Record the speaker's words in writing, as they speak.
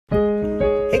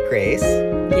Hey, Grace.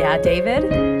 Yeah, David?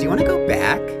 Do you want to go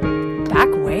back? Back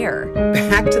where?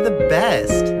 Back to the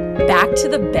best. Back to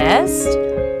the best?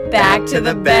 Back to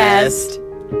the best.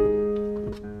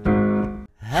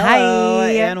 Hello, Hi.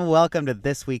 and welcome to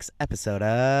this week's episode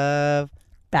of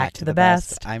Back to the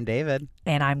Best. I'm David.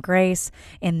 And I'm Grace,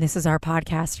 and this is our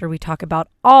podcast where we talk about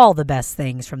all the best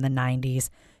things from the 90s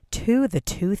to the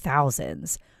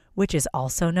 2000s, which is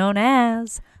also known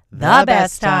as The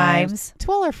Best Times.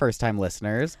 To all our first-time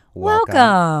listeners,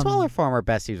 Welcome. To all our former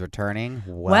besties returning,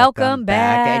 Welcome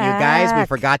back. And you guys, we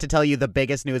forgot to tell you the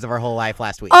biggest news of our whole life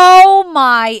last week. Oh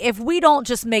my, if we don't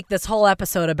just make this whole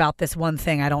episode about this one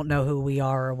thing, I don't know who we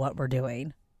are or what we're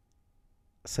doing.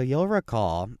 So you'll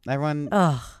recall, everyone,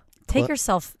 Ugh.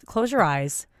 Close your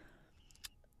eyes.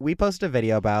 we posted a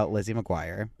video about Lizzie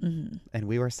McGuire, Mm-hmm. and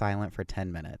we were silent for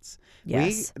 10 minutes.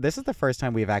 Yes. This is the first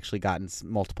time we've actually gotten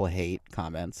multiple hate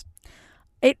comments.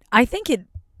 I think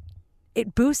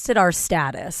it boosted our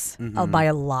status Mhm. by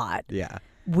a lot. Yeah.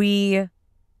 We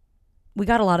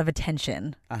got a lot of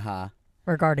attention Uh-huh.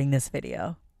 regarding this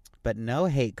video. But no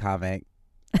hate comment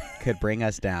could bring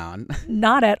us down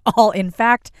Not at all. In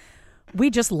fact,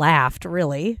 we just laughed,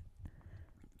 really.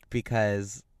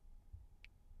 because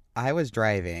I was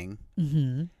driving,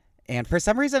 Mm-hmm. and for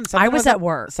some reason, I was at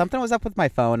work. something was up with my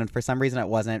phone, and for some reason it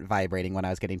wasn't vibrating when I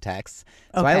was getting texts.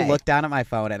 So I Okay. looked down at my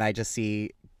phone, and I just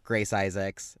see Grace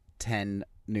Isaacs' 10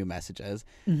 new messages.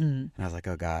 Mm-hmm. And I was like,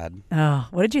 oh, God. Oh,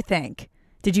 what did you think?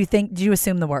 Did you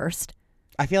assume the worst?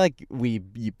 I feel like we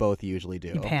both usually do.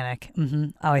 You panic. Mm-hmm.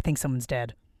 Oh, I think someone's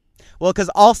dead. Well, because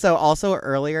also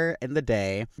earlier in the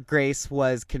day, Grace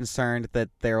was concerned that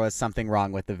there was something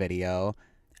wrong with the video,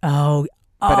 Oh,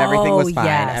 but everything was fine.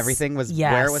 Yes. Everything was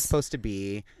Yes. where it was supposed to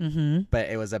be, Mm-hmm. but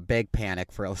it was a big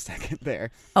panic for a second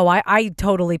there. Oh, I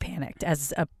totally panicked.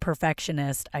 As a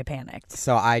perfectionist, I panicked.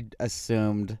 So I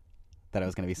assumed that it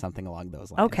was going to be something along those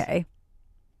lines. Okay.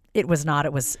 It was not.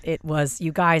 It was,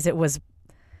 you guys, it was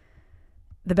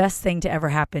the best thing to ever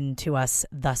happen to us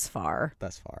thus far.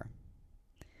 Thus far.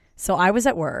 So I was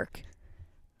at work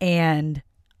and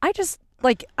I just,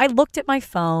 I looked at my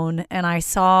phone and I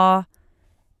saw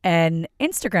an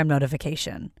Instagram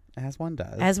notification, As one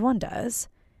does. as one does.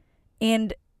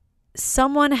 And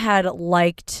someone had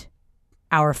liked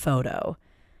our photo.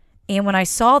 And when I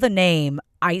saw the name,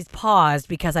 I paused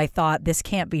because I thought this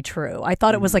can't be true. I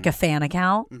thought it was like a fan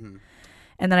account. Mhm.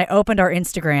 And then I opened our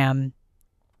Instagram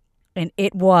and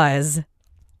it was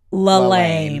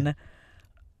Lalaine.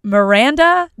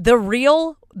 Miranda, the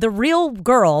real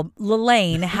girl,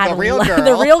 Lalaine had The real girl.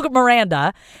 the real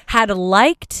Miranda had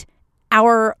liked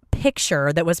our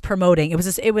picture that was promoting. It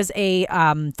was a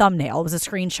thumbnail. It was a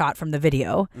screenshot from the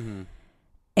video. Mhm.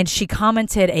 And she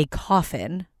commented a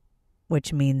coffin,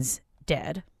 which means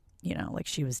dead. You know, like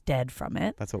she was dead from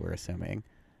it. That's what we're assuming.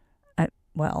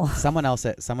 Well, Someone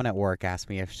at work asked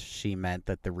me if she meant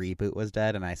that the reboot was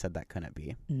dead, and I said that couldn't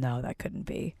be. no, that couldn't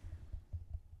be.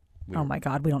 We Oh were- my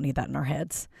God, we don't need that in our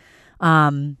heads.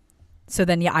 So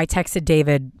then, yeah, I texted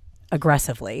David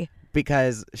aggressively.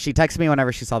 Because she texted me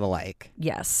whenever she saw the like.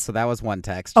 Yes. So that was one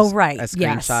text. Oh, Just right. A Yes.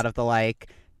 screenshot of the like,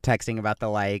 texting about the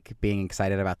like, being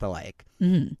excited about the like.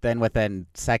 Mm-hmm. Then within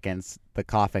seconds, the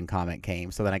coffin comment came.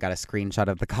 So then I got a screenshot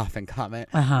of the coffin comment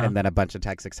Uh-huh. and then a bunch of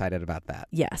texts excited about that.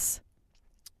 Yes.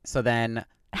 So then,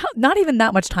 Not even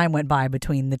that much time went by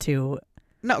between the two.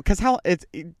 no, because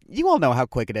you all know how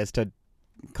quick it is to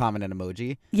comment an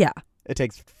emoji. Yeah, It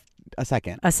takes a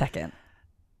second. a second.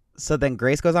 So then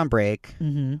Grace goes on break.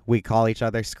 Mm-hmm. We call each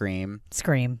other Scream.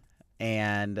 Scream.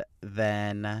 And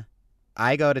then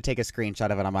I go to take a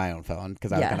screenshot of it on my own phone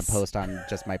because I was going Yes. to post on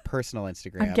just my personal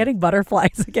Instagram. I'm getting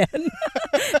butterflies again.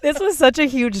 This was such a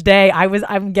huge day.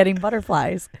 I'm getting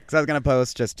butterflies. Because I was going to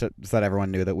post just so that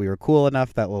everyone knew that we were cool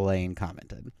enough that Lalaine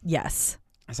commented. Yes.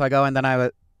 So I go and then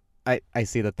I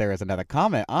see that there is another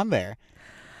comment on there.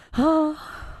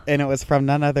 And it was from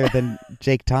none other than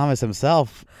Jake Thomas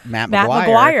himself, Matt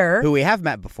McGuire, who we have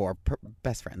met before,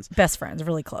 best friends. Best friends,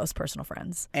 really close, personal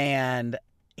friends. And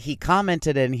he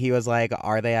commented and he was like,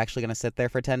 are they actually going to sit there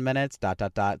for 10 minutes? ...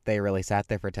 They really sat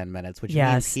there for 10 minutes, which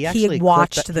Yes, means he he actually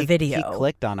watched clicked, the video. He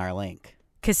clicked on our link.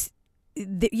 Because,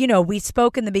 we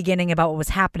spoke in the beginning about what was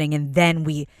happening, and then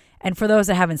and for those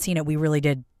that haven't seen it, we really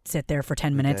did sit there for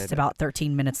 10 minutes. did. It's about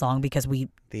 13 minutes long because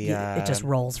it just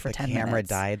rolls for 10 minutes. The camera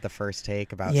died the first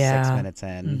take about Yeah. 6 minutes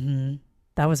in. Mm-hmm.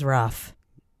 That was rough.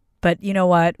 But you know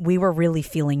what? We were really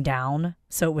feeling down,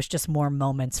 so it was just more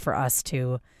moments for us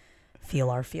to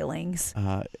feel our feelings.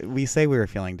 We say we were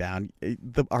feeling down.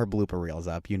 Our blooper reel's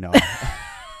up, you know.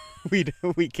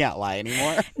 we can't lie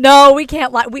anymore. No, we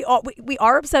can't lie. We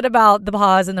are upset about the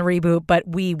pause and the reboot, but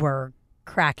we were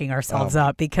cracking ourselves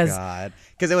up because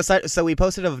it was so we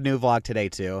posted a new vlog today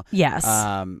too. Yes.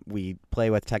 We play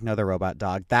with Techno the robot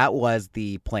dog. That was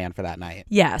the plan for that night.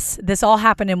 Yes. This all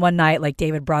happened in one night. Like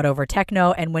David brought over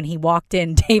Techno, and when he walked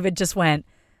in, David just went,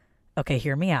 okay,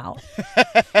 hear me out.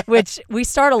 Which we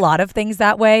start a lot of things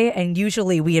that way, and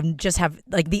usually we just have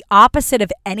like the opposite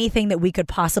of anything that we could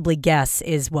possibly guess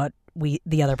is what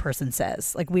the other person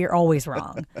says. Like we're always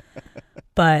wrong.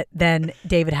 But then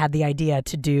David had the idea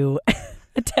to do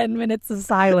 10 minutes of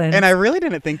silence. And I really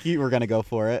didn't think you were going to go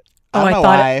for it. I don't know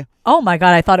thought why. Oh my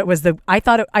God.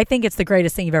 I think it's the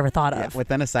greatest thing you've ever thought of. Yeah,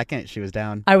 within a second, she was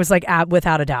down. I was like,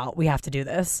 without a doubt, we have to do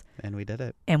this. And we did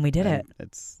it.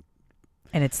 It's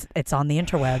on the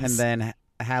interwebs. And then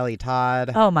Hallie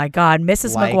Todd. Oh my God.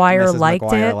 Mrs. McGuire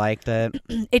liked it.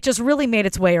 It just really made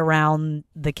its way around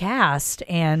the cast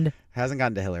and hasn't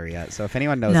gotten to Hillary yet. So if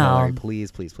anyone knows Hillary,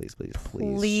 please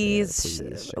share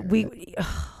it.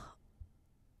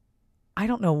 I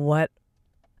don't know what.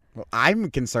 Well, I'm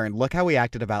concerned. Look how we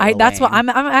acted about Lil That's Wayne. what I'm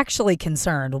actually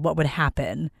concerned. What would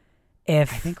happen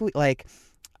if I think would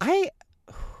I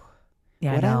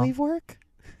leave work?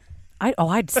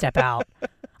 I'd step out.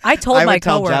 I told my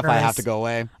coworkers. Tell Jeff I have to go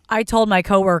away. I told my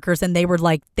coworkers, and they were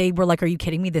like, "Are you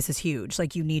kidding me? This is huge.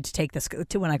 Like, you need to take this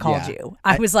to when I called you."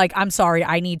 I was like, "I'm sorry.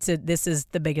 I need to. This is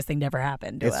the biggest thing to ever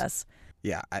happen to us."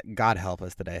 Yeah, God help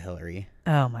us today, Hillary.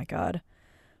 Oh my God,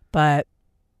 but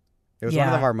it was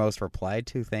one of our most replied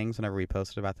to things whenever we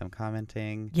posted about them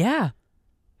commenting. Yeah,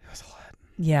 it was a lot.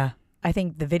 Yeah, I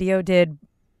think the video did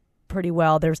pretty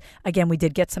well. We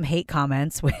did get some hate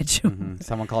comments, which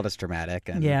someone called us dramatic,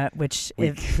 and which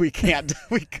we can't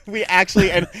we actually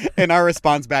in our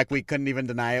response back we couldn't even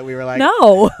deny it. We were like,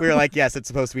 no, we were like, yes, it's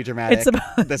supposed to be dramatic.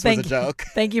 This was a joke.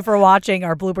 Thank you for watching.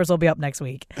 Our bloopers will be up next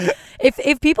week.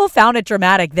 If people found it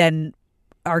dramatic, then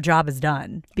our job is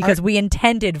done because we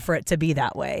intended for it to be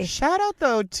that way. Shout out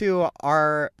though to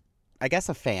our, I guess,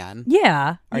 a fan.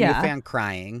 Yeah, our new fan,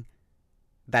 Crying.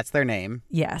 That's their name.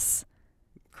 Yes.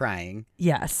 Crying.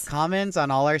 Yes. Comments on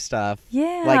all our stuff.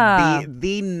 Yeah. Like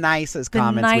the nicest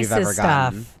comments we've ever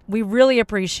gotten. We really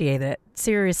appreciate it.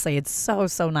 Seriously, it's so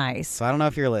nice. So I don't know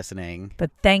if you're listening.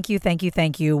 But thank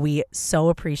you. We so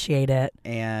appreciate it.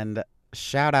 And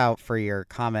shout out for your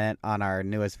comment on our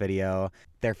newest video.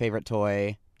 Their favorite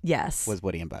toy was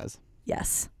Woody and Buzz.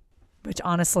 Yes. Which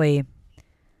honestly,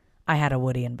 I had a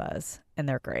Woody and Buzz and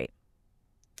they're great.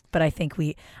 But I think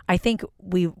we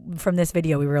from this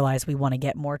video we realized we want to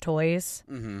get more toys.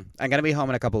 Mm-hmm. I'm gonna be home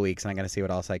in a couple weeks, and I'm gonna see what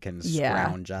else I can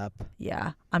scrounge up.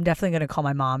 Yeah, I'm definitely gonna call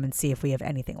my mom and see if we have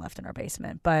anything left in our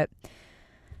basement. But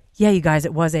yeah, you guys,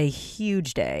 it was a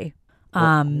huge day.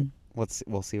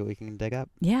 We'll see what we can dig up.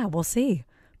 Yeah, we'll see.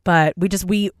 But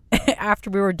we after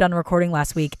we were done recording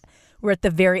last week, we're at the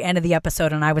very end of the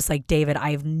episode, and I was like, David,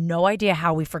 I have no idea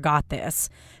how we forgot this,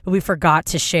 but we forgot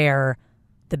to share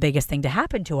the biggest thing to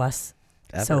happen to us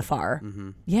so far. Mm-hmm.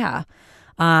 Yeah.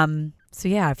 So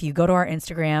yeah, if you go to our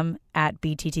Instagram at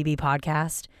BTTB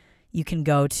Podcast, you can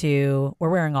go to, we're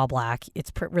wearing all black.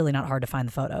 It's really not hard to find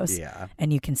the photos. Yeah.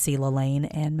 And you can see Lelaine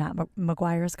and Matt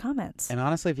McGuire's comments. And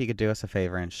honestly, if you could do us a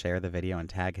favor and share the video and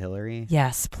tag Hillary.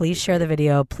 Yes, please share the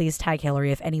video. Please tag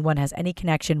Hillary. If anyone has any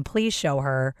connection, please show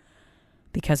her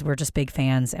because we're just big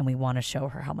fans and we want to show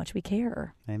her how much we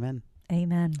care. Amen.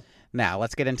 Amen. Now,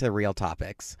 let's get into real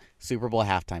topics. Super Bowl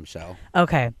halftime show.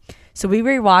 Okay. So we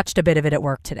rewatched a bit of it at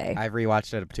work today. I've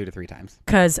rewatched it 2 to 3 times.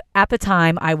 Because at the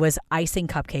time, I was icing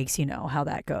cupcakes. You know how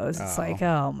that goes. It's like,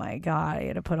 oh my God, I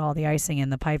had to put all the icing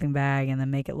in the piping bag and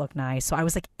then make it look nice. So I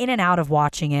was like in and out of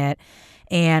watching it.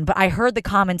 But I heard the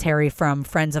commentary from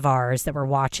friends of ours that were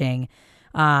watching.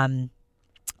 I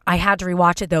had to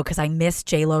rewatch it, though, because I missed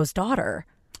J-Lo's daughter.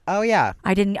 Oh, yeah.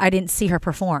 I didn't see her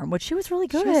perform, which she was really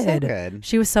good. She was so good.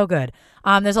 She was so good.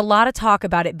 There's a lot of talk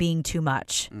about it being too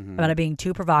much, about it being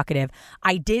too provocative.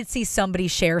 I did see somebody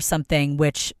share something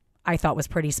which I thought was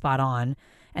pretty spot on.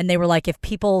 And they were like, if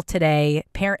people today,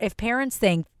 if parents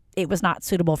think it was not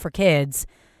suitable for kids,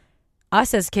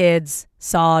 us as kids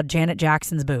saw Janet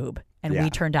Jackson's boob and we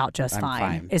turned out just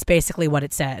fine, is basically what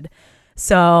it said.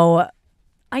 So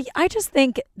I just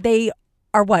think they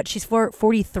are what? She's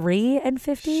 43 and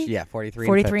 50? Yeah, 43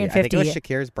 and 50. I think it was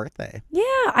Shakira's birthday. Yeah,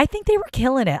 I think they were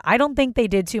killing it. I don't think they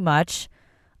did too much.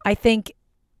 I think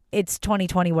it's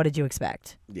 2020. What did you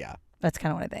expect? Yeah. That's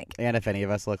kind of what I think. And if any of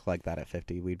us look like that at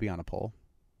 50, we'd be on a poll.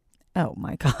 Oh,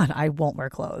 my God. I won't wear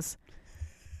clothes.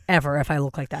 Ever if I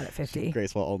look like that at 50.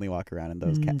 Grace will only walk around in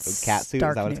those cat suits. Is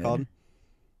that what it's called?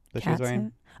 That she was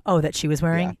wearing? Oh, that she was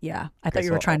wearing? Yeah. I thought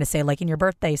you were trying to say like in your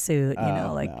birthday suit,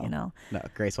 No. No,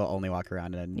 Grace will only walk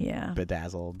around in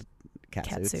bedazzled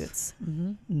cat suits.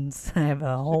 Mm-hmm. I have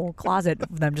a whole closet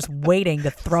of them just waiting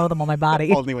to throw them on my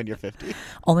body. Only when you're 50.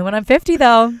 Only when I'm 50,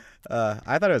 though.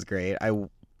 I thought it was great. I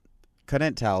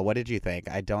couldn't tell. What did you think?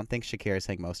 I don't think Shakira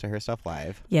sang most of her stuff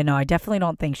live. Yeah, no, I definitely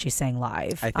don't think she sang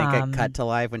live. I think it cut to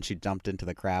live when she jumped into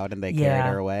the crowd and they carried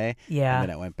her away. Yeah. And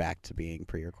then it went back to being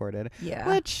pre-recorded. Yeah.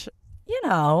 Which,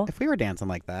 if we were dancing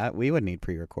like that, we would need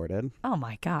pre-recorded. Oh,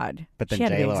 my God. But then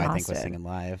J-Lo, I think, was singing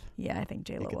live. Yeah, I think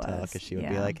J-Lo was. You could tell because she would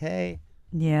be like, hey.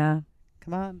 Yeah.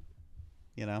 Come on.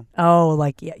 You know? Oh,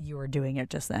 like, yeah, you were doing it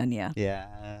just then, yeah.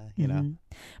 Yeah, you know.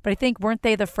 But I think, weren't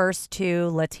they the first 2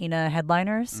 Latina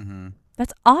headliners? Mm-hmm.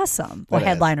 That's awesome. Well,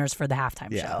 headliners for the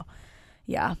halftime show.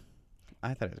 Yeah.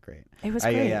 I thought it was great. It was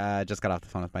great. I just got off the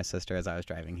phone with my sister as I was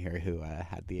driving here who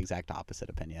had the exact opposite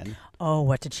opinion. Oh,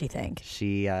 what did she think?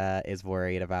 She is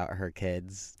worried about her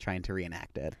kids trying to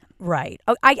reenact it. Right.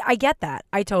 Oh, I get that.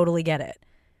 I totally get it.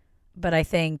 But I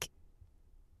think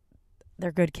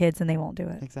they're good kids and they won't do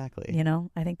it. Exactly. You know,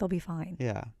 I think they'll be fine.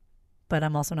 Yeah. But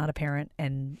I'm also not a parent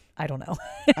and I don't know.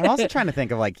 I'm also trying to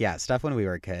think of stuff when we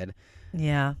were a kid.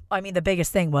 Yeah. I mean, the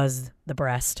biggest thing was the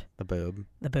breast. The boob.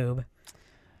 The boob.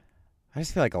 I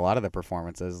just feel like a lot of the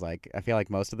performances, I feel like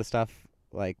most of the stuff,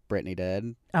 Britney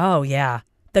did. Oh, yeah.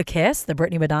 The kiss, the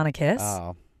Britney Madonna kiss.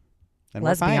 Oh. And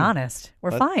let's be honest.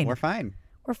 We're fine. We're fine.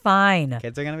 We're fine.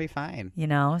 Kids are going to be fine. You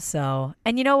know, so.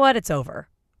 And you know what? It's over.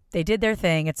 They did their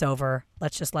thing. It's over.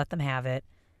 Let's just let them have it.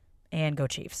 And go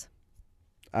Chiefs.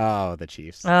 Oh, the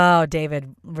Chiefs. Oh,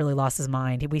 David really lost his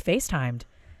mind. We FaceTimed.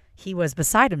 He was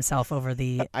beside himself over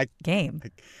the game.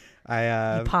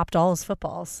 He popped all his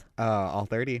footballs. All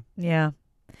 30. Yeah.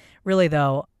 Really,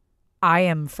 though, I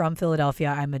am from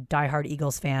Philadelphia. I'm a diehard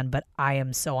Eagles fan, but I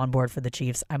am so on board for the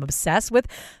Chiefs. I'm obsessed with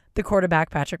the quarterback,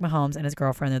 Patrick Mahomes, and his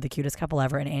girlfriend. They're the cutest couple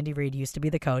ever. And Andy Reid used to be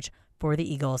the coach for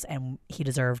the Eagles, and he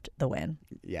deserved the win.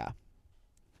 Yeah.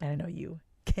 And I know you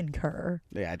concur.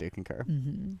 Yeah, I do concur.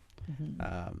 Mm-hmm.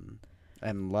 Mm-hmm.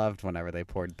 And loved whenever they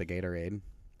poured the Gatorade.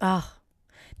 Oh,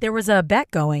 there was a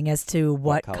bet going as to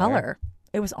what color.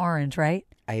 It was orange, right?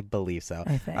 I believe so.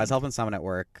 I think. I was helping someone at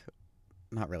work.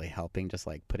 Not really helping, just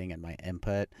putting in my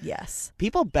input. Yes.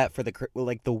 People bet for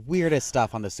the weirdest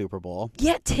stuff on the Super Bowl.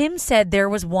 Yeah, Tim said there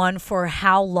was one for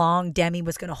how long Demi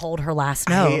was going to hold her last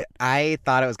note. I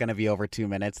thought it was going to be over 2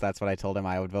 minutes. That's what I told him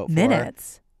I would vote for.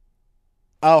 Minutes?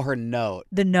 Oh, her note.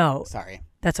 The note. Sorry.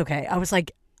 That's okay. I was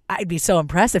like, I'd be so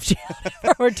impressed if she had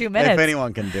it for 2 minutes. If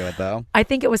anyone can do it, though. I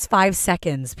think it was 5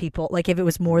 seconds, people. If it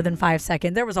was more than 5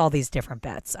 seconds, there was all these different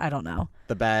bets. I don't know.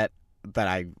 The bet that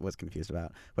I was confused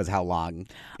about was how long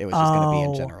it was just going to be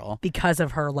in general. Because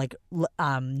of her, long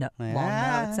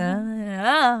notes.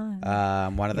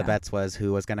 One of the bets was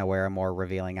who was going to wear a more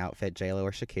revealing outfit, J-Lo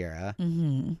or Shakira.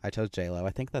 Mm-hmm. I chose J-Lo.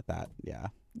 I think yeah.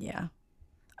 Yeah.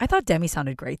 I thought Demi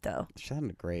sounded great, though. She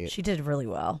sounded great. She did really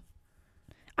well.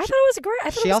 I thought it was great.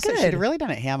 I thought it was good. She really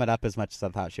didn't ham it up as much as I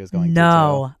thought she was going to.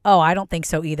 No. Oh, I don't think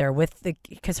so either.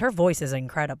 Because her voice is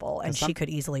incredible, and she could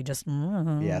easily just.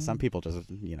 Yeah, some people just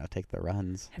take the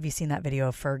runs. Have you seen that video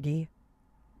of Fergie?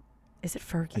 Is it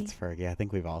Fergie? It's Fergie. I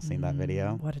think we've all seen that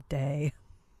video. What a day.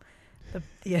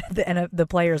 The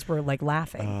players were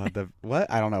laughing.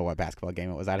 What? I don't know what basketball game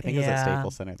it was at. I think it was at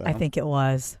Staples Center, though. I think it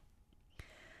was.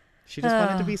 She just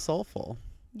wanted to be soulful.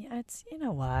 Yeah, it's, you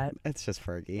know what? It's just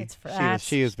Fergie.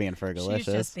 She was being Fergalicious. She's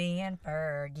just being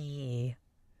Fergie.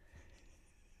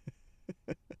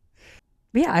 But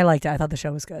yeah, I liked it. I thought the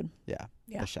show was good. Yeah.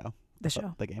 The show.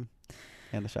 The game.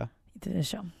 And the show. The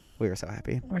show. We were so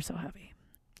happy. We're so happy.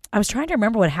 I was trying to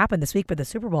remember what happened this week, but the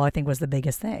Super Bowl, I think, was the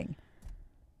biggest thing.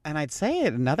 And I'd say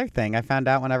another thing I found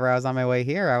out whenever I was on my way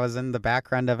here, I was in the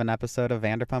background of an episode of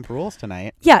Vanderpump Rules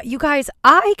tonight. Yeah, you guys,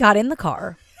 I got in the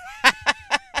car.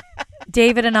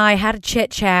 David and I had a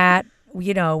chit chat.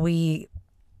 We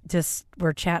just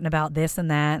were chatting about this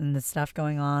and that and the stuff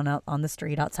going on out on the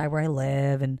street outside where I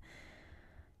live. And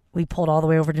we pulled all the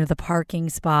way over to the parking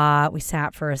spot. We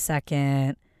sat for a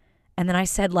second. And then I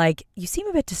said, you seem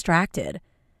a bit distracted.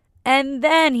 And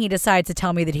then he decides to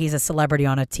tell me that he's a celebrity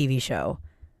on a TV show.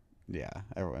 Yeah,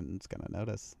 everyone's going to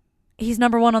notice. He's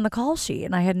number 1 on the call sheet,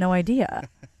 and I had no idea.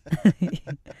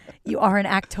 You are an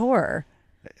actor.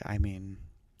 I mean,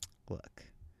 look,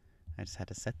 I just had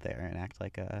to sit there and act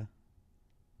like a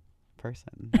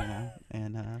person,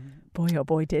 and boy, oh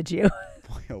boy, did you.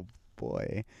 Boy, oh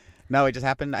boy. No, it just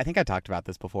happened. I think I talked about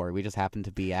this before. We just happened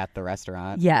to be at the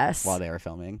restaurant. Yes. While they were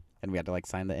filming, and we had to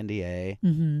sign the NDA.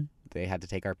 Mm-hmm. They had to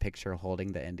take our picture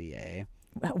holding the NDA.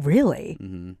 Really?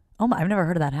 Mm-hmm. Oh my! I've never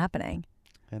heard of that happening.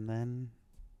 And then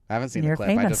I haven't seen You're the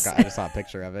clip. famous. I just saw a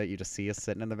picture of it. You just see us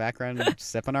sitting in the background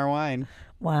sipping our wine.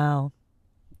 Wow.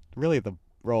 Really, the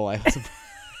role I was.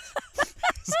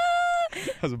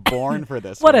 I was born for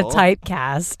this What role. a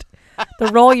typecast. The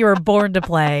role you were born to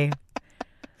play.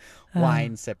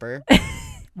 Wine sipper.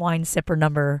 Wine sipper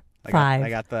number 5. I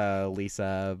got the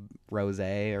Lisa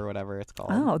Rosé or whatever it's called.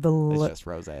 Oh, it's just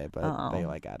rosé, but they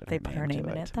added they put her name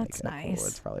in it. That's nice. Cool.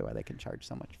 It's probably why they can charge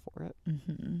so much for it.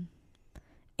 Mm-hmm.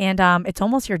 And it's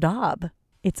almost your dob.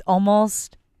 It's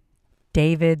almost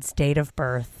David's date of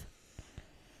birth.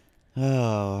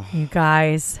 Oh, you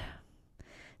guys.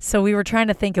 So we were trying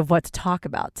to think of what to talk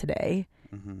about today.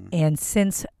 Mm-hmm. And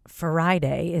since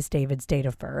Friday is David's date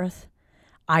of birth,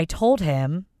 I told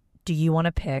him, do you want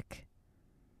to pick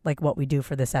like what we do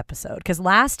for this episode? Because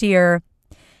last year,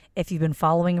 if you've been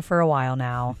following for a while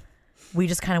now, we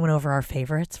just kind of went over our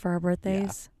favorites for our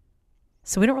birthdays. Yeah.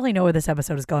 So we don't really know where this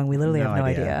episode is going. We literally have no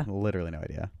idea. Literally no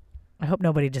idea. I hope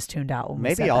nobody just tuned out when we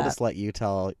said Maybe I'll that. just let you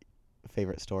tell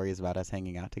favorite stories about us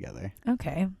hanging out together.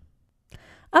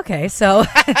 Okay, so...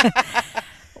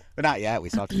 But not yet. We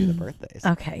still have to do the birthdays.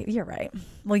 Okay, you're right.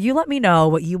 Well, you let me know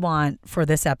what you want for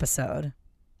this episode.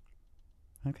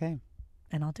 Okay.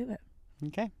 And I'll do it.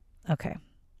 Okay.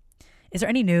 Is there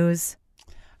any news?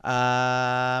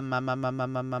 Yes,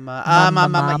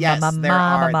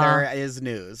 there is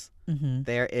news. Mm-hmm.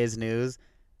 There is news.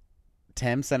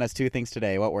 Tim sent us 2 things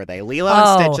today. What were they? Lilo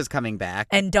and Stitch is coming back.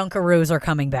 And Dunkaroos are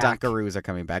coming back. Dunkaroos are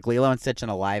coming back. Lilo and Stitch in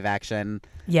a live action.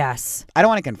 Yes. I don't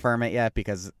want to confirm it yet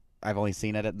because I've only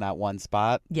seen it in that one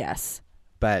spot. Yes.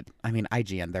 But, I mean,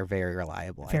 IGN, they're very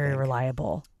reliable. Very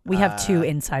reliable. We have 2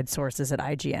 inside sources at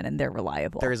IGN, and they're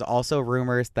reliable. There's also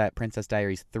rumors that Princess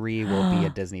Diaries 3 will be a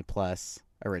Disney Plus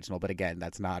original. But, again,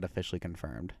 that's not officially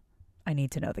confirmed. I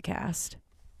need to know the cast.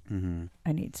 Mm-hmm.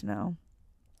 I need to know.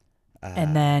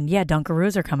 And then,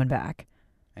 Dunkaroos are coming back.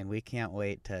 And we can't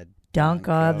wait to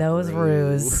Dunka those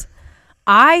roos.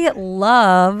 I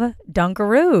love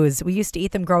Dunkaroos. We used to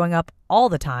eat them growing up all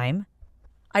the time.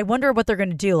 I wonder what they're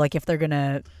going to do. Like if they're going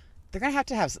to... They're going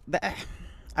to have...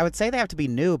 I would say they have to be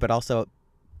new, but also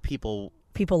people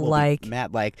like...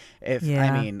 mad. Like, if,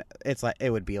 I mean, it's like, it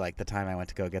would be like the time I went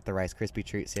to go get the Rice Krispie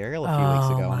Treat cereal a few weeks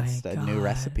ago. And it's a new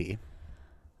recipe.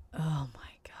 Oh,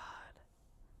 my God.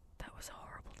 That was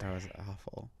horrible. That was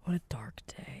awful. What a dark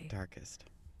day. Darkest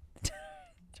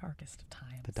of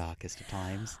times. The darkest of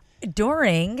times.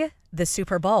 During the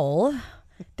Super Bowl,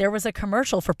 there was a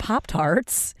commercial for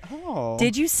Pop-Tarts. Oh.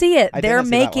 Did you see it? They're see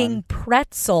making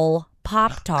pretzel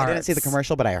Pop-Tarts. I didn't see the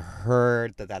commercial, but I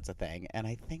heard that that's a thing, and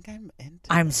I think I'm into it.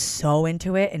 I'm so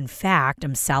into it. In fact,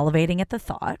 I'm salivating at the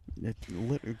thought.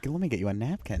 Let me get you a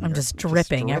napkin. I'm just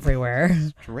dripping everywhere.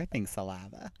 Dripping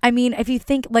saliva. I mean, if you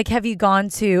think, like, have you gone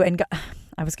to, and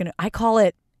I call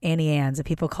it Auntie Anne's, and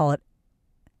people call it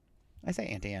I say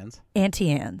Auntie Anne's. Auntie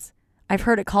Anne's. I've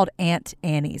heard it called Aunt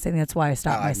Annie's. I think that's why I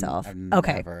stopped myself.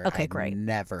 Okay, great. I've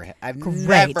never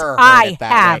great. heard it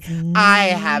that way. I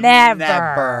have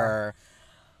never.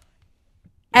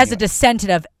 As a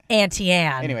descendant of Auntie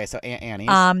Anne. Anyway, so Aunt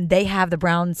Annie's. They have the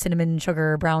brown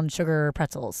sugar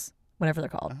pretzels, whatever they're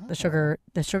called. Oh. The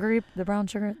brown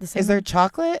sugar. The same Is there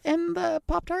chocolate in the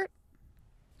Pop-Tart?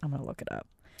 I'm gonna look it up.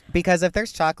 Because if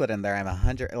there's chocolate in there, I'm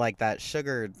 100. Like that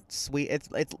sugar sweet.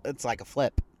 It's like a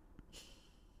flip.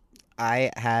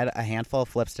 I had a handful of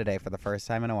flips today for the first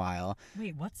time in a while.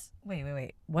 Wait.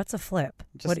 What's a flip?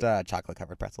 Just chocolate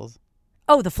covered pretzels.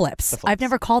 Oh, the flips. I've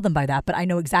never called them by that, but I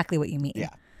know exactly what you mean.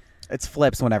 Yeah. It's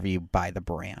flips whenever you buy the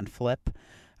brand Flip.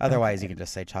 Otherwise, you can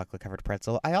just say chocolate covered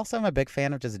pretzel. I also am a big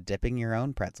fan of just dipping your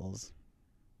own pretzels.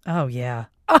 Oh, yeah.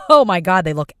 Oh, my God.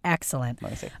 They look excellent.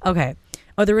 Let me see. Okay.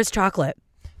 Oh, there is chocolate.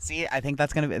 See, I think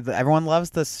that's going to be... Everyone loves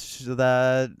the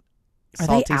Are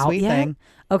salty they out sweet yet? thing.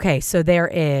 Okay, so there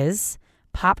is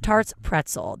Pop-Tarts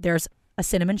pretzel. There's a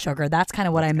cinnamon sugar. That's kind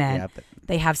of what I meant. Yeah,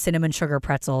 They have cinnamon sugar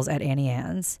pretzels at Auntie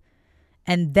Anne's.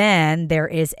 And then there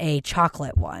is a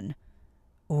chocolate one.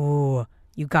 Ooh,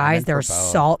 you guys, there's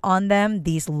salt on them.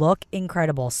 These look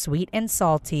incredible. Sweet and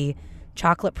salty,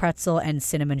 chocolate pretzel, and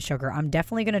cinnamon sugar. I'm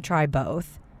definitely going to try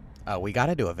both. Oh, we got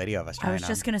to do a video of us trying I was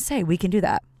just going to say, we can do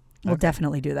that. We'll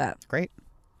definitely do that. Great.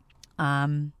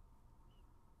 Yeah,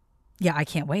 I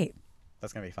can't wait.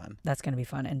 That's going to be fun. That's going to be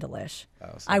fun and delish.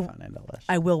 Oh, so fun and delish.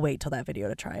 I will wait till that video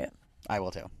to try it. I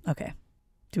will too. Okay.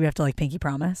 Do we have to pinky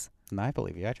promise? No, I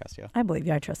believe you. I trust you. I believe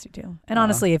you. I trust you too. And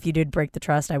honestly, if you did break the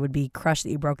trust, I would be crushed that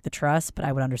you broke the trust, but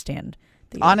I would understand.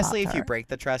 Honestly, if you break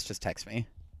the trust, just text me.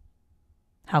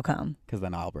 How come? Because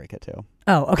then I'll break it too.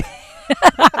 Oh, okay.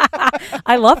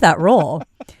 I love that rule.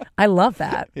 I love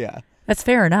that. Yeah. That's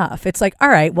fair enough. It's like, all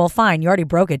right, well, fine. You already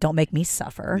broke it. Don't make me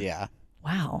suffer. Yeah.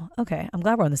 Wow. Okay. I'm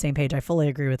glad we're on the same page. I fully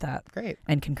agree with that. Great.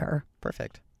 And concur.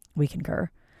 Perfect. We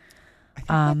concur. I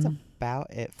think that's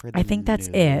about it for the I think that's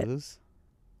news.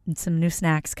 it. And some new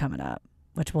snacks coming up.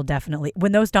 which will definitely,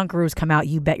 when those Dunkaroos come out,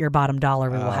 you bet your bottom dollar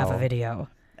we will have a video.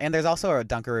 And there's also a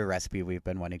Dunkaroo recipe we've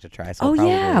been wanting to try. So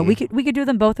we could do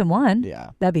them both in one.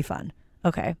 Yeah. That'd be fun.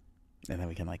 Okay. And then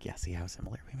we can see how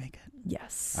similar we make it.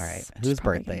 Yes. All right. Whose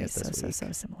birthday is this week?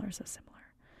 So similar.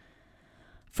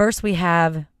 First we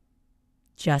have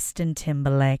Justin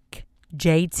Timberlake,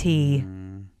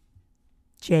 JT,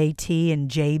 JT and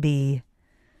JB.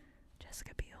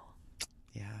 Jessica Biel.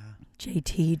 Yeah.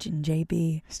 JT and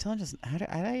JB. Still just,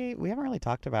 we haven't really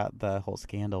talked about the whole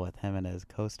scandal with him and his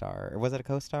co-star. Or was it a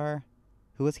co-star?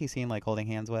 Who was he seen holding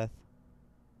hands with?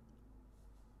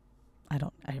 I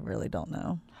really don't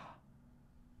know.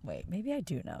 Wait, maybe I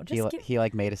do know. He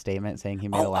made a statement saying he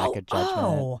made a lack of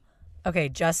judgment. Okay,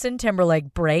 Justin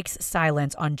Timberlake breaks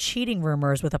silence on cheating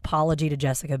rumors with apology to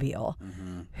Jessica Biel.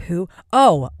 Mm-hmm. Who?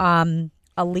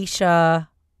 Alicia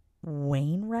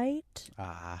Wainwright?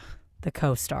 The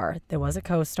co-star. There was a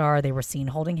co-star. They were seen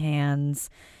holding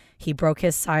hands. He broke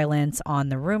his silence on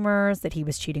the rumors that he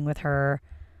was cheating with her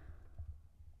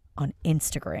on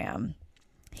Instagram.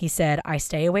 He said, I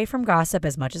stay away from gossip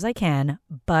as much as I can,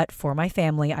 but for my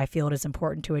family, I feel it is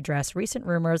important to address recent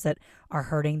rumors that are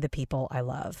hurting the people I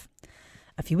love.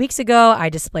 A few weeks ago, I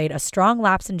displayed a strong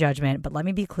lapse in judgment, but let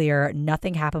me be clear,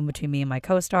 nothing happened between me and my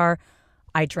co-star.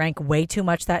 I drank way too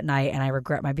much that night, and I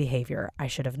regret my behavior. I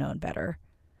should have known better.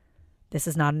 This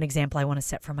is not an example I want to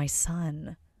set for my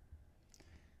son.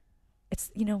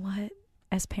 It's, you know what?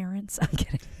 As parents, I'm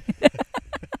kidding.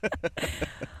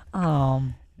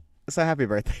 So happy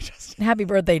birthday, Justin. Happy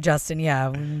birthday, Justin. Yeah,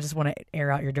 we just want to air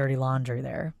out your dirty laundry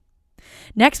there.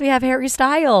 Next, we have Harry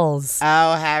Styles.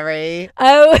 Oh, Harry.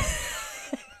 Oh,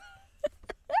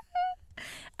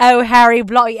 Harry,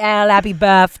 bloody hell, happy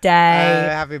birthday. Oh,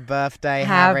 happy birthday,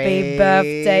 Harry. Happy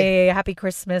birthday. Happy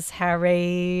Christmas,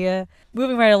 Harry.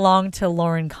 Moving right along to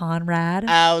Lauren Conrad.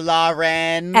 Oh,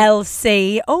 Lauren.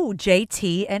 LC. Oh,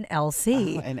 JT and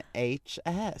LC. Oh, and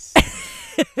HS.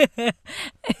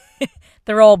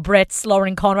 They're all Brits.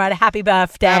 Lauren Conrad, happy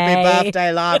birthday. Happy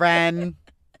birthday, Lauren.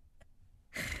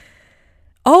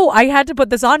 Oh, I had to put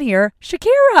this on here.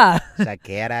 Shakira.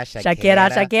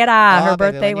 Shakira. Her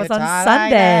birthday was on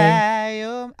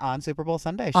Sunday. On Super Bowl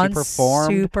Sunday. She on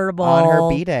performed Super Bowl. on her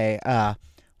B-Day.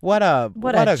 What a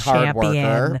hard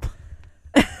worker.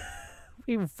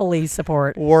 We fully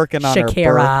support working on Shakira.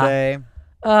 Her birthday.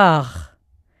 Ugh.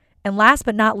 And last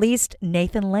but not least,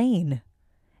 Nathan Lane,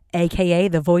 a.k.a.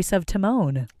 the voice of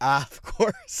Timon. Of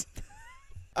course.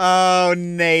 Oh,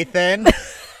 Nathan.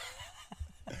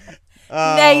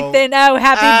 Nathan,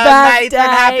 happy birthday. Nathan,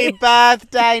 happy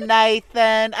birthday,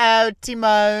 Nathan. Oh,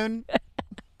 Timon.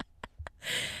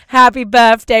 Happy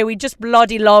birthday. We just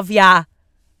bloody love ya.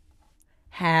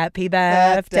 Happy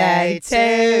birthday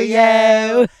to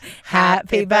you.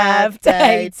 Happy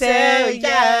birthday to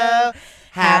you.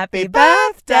 Happy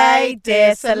birthday,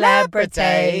 dear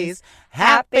celebrities.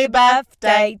 Happy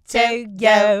birthday to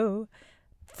you.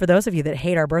 For those of you that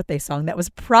hate our birthday song, that was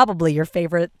probably your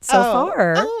favorite so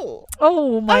far.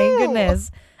 Oh my goodness.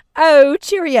 Oh,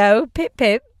 cheerio. Pip,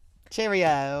 pip.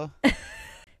 Cheerio.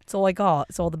 It's all I got.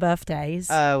 It's all the birthdays.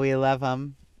 Oh, we love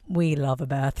them. We love a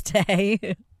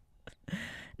birthday.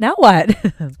 Now what?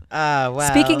 Wow.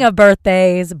 Speaking of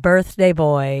birthdays, birthday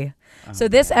boy. So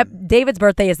David's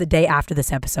birthday is the day after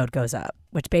this episode goes up,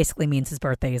 which basically means his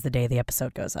birthday is the day the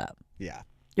episode goes up. Yeah.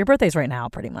 Your birthday's right now,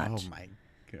 pretty much. Oh my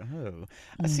God.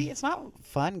 See, it's not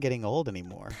fun getting old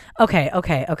anymore. Okay.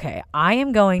 I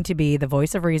am going to be the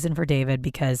voice of reason for David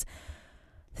because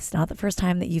it's not the first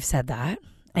time that you've said that,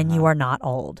 and you are not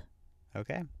old.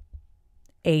 Okay.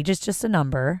 Age is just a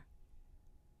number.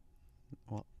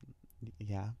 Well,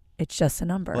 yeah. It's just a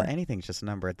number. Well, anything's just a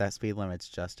number. That speed limit's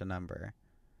just a number.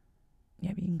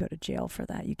 Yeah, but you can go to jail for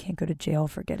that. You can't go to jail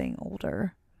for getting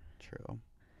older. True.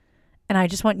 And I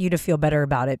just want you to feel better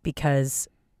about it because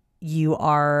you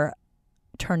are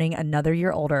turning another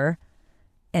year older,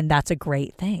 and that's a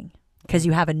great thing because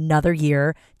you have another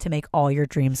year to make all your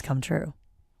dreams come true.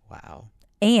 Wow.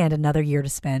 And another year to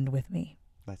spend with me.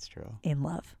 That's true. In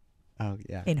love. Oh,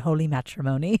 yeah. In holy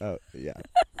matrimony. Oh, yeah.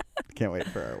 Can't wait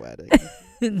for our wedding.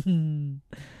 It's going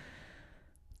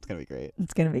to be great.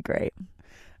 It's going to be great.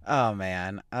 Oh,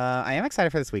 man. I am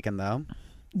excited for this weekend, though.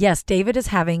 Yes, David is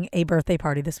having a birthday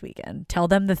party this weekend. Tell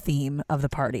them the theme of the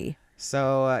party.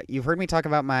 So you've heard me talk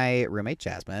about my roommate,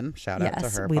 Jasmine. Shout out to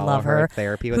her. We Follow love her.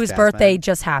 Therapy with whose Jasmine. birthday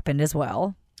just happened as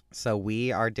well. So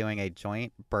we are doing a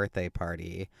joint birthday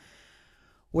party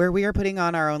where we are putting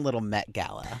on our own little Met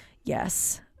Gala.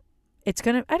 Yes. I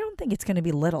don't think it's going to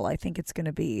be little. I think it's going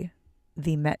to be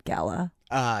the Met Gala.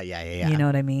 Yeah. You know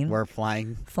what I mean? We're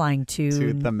flying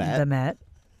to the Met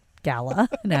Gala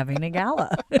and having a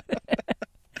gala.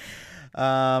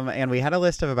 And we had a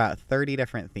list of about 30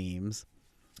 different themes.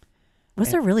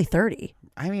 Was there really 30?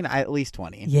 I mean, at least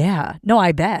 20. Yeah. No,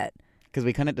 I bet. Because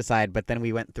we couldn't decide, but then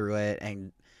we went through it,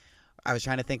 and I was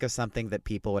trying to think of something that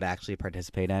people would actually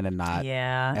participate in and not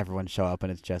everyone show up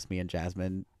and it's just me and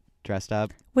Jasmine dressed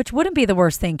up. Which wouldn't be the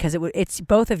worst thing because it's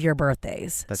both of your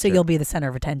birthdays. That's so true. You'll be the center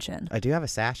of attention. I do have a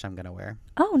sash I'm going to wear.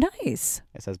 Oh, nice.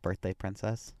 It says birthday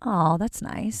princess. Oh, that's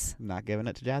nice. I'm not giving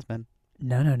it to Jasmine.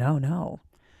 No.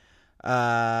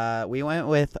 We went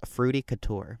with Fruity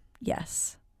Couture.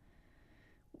 Yes.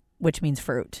 Which means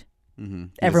fruit. Mm-hmm.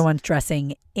 Everyone's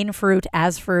dressing in fruit,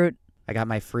 as fruit. I got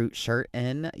my fruit shirt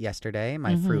in yesterday,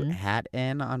 my fruit hat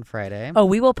in on Friday. Oh,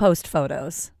 we will post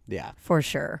photos. Yeah. For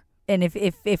sure. And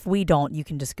if we don't, you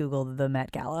can just Google the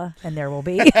Met Gala, and there will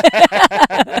be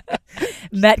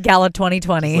Met Gala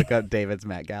 2020. Just look up David's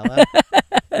Met Gala.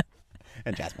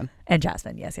 And Jasmine.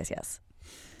 Yes.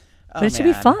 But it should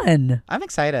be fun. I'm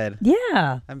excited.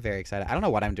 Yeah. I'm very excited. I don't know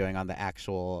what I'm doing on the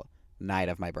actual night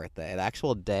of my birthday. The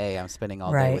actual day I'm spending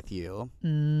all day with you.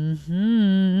 Mm-hmm.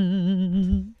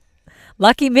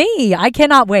 Lucky me. I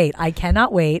cannot wait.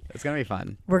 It's going to be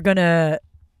fun. We're going to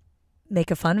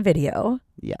make a fun video.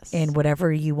 Yes. And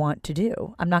whatever you want to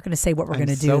do. I'm not going to say what we're going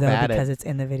to do, though, because it's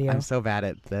in the video. I'm so bad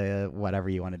at the whatever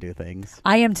you want to do things.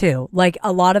 I am, too. Like,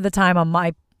 a lot of the time on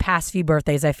my past few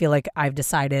birthdays, I feel like I've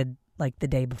decided, like, the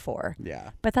day before. Yeah.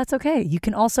 But that's okay. You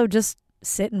can also just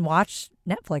sit and watch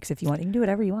Netflix if you want. You can do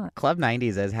whatever you want. Club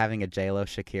 90s is having a J-Lo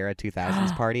Shakira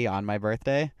 2000s party on my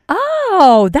birthday.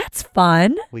 Oh, that's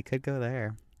fun. We could go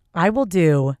there. I will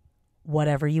do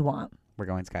whatever you want. We're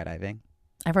going skydiving.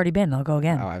 I've already been. I'll go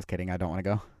again. Oh, I was kidding. I don't want to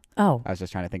go. Oh. I was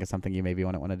just trying to think of something you maybe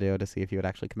wouldn't want to do to see if you would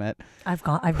actually commit. I've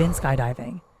been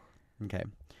skydiving. Okay.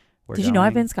 Did you know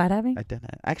I've been skydiving? I didn't.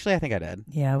 Actually, I think I did.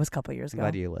 Yeah, it was a couple of years ago.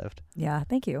 Glad you lived. Yeah,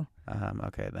 thank you.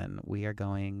 Okay, then we are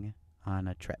going on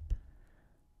a trip.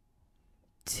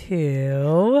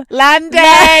 To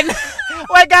London!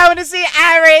 We're going to see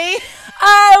Ari!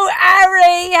 Oh,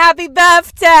 Ari! Happy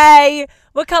birthday!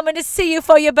 We're coming to see you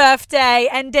for your birthday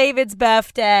and David's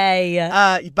birthday.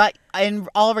 But in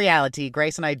all reality,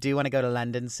 Grace and I do want to go to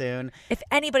London soon. If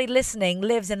anybody listening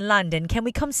lives in London, can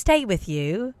we come stay with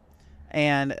you?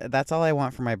 And that's all I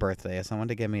want for my birthday, is someone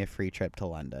to give me a free trip to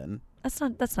London. That's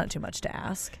not too much to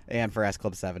ask. And for S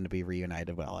Club 7 to be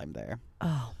reunited while I'm there.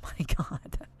 Oh, my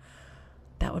God.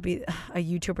 That would be a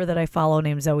YouTuber that I follow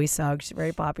named Zoe Sugg. She's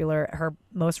very popular. Her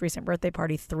most recent birthday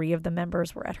party, 3 of the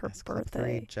members were at her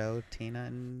birthday. Joe, Tina,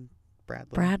 and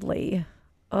Bradley.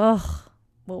 Ugh.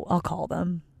 Well, I'll call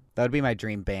them. That would be my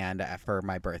dream band for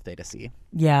my birthday to see.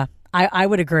 Yeah, I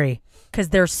would agree. Because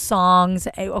their songs,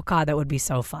 oh, God, that would be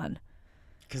so fun.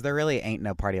 Because there really ain't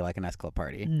no party like an S Club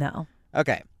party. No.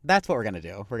 Okay, that's what we're going to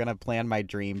do. We're going to plan my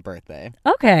dream birthday.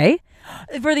 Okay.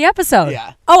 For the episode?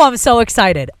 Yeah. Oh, I'm so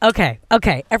excited. Okay.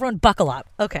 Everyone buckle up.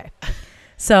 Okay.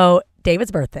 So,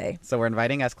 David's birthday. So, we're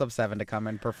inviting S Club 7 to come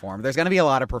and perform. There's going to be a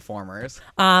lot of performers.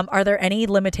 Are there any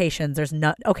limitations? There's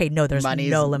no. Okay, no, there's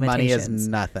no limitations. Money is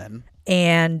nothing.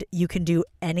 And you can do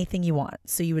anything you want.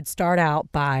 So, you would start out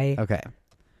by... Okay.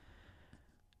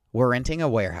 We're renting a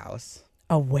warehouse.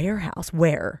 A warehouse?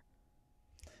 Where?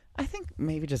 I think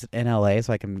maybe just in LA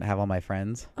so I can have all my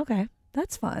friends. Okay.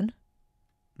 That's fun.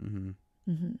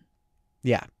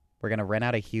 Yeah. We're going to rent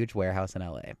out a huge warehouse in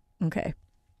LA. Okay.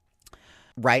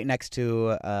 Right next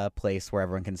to a place where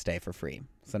everyone can stay for free.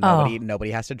 So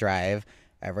nobody has to drive.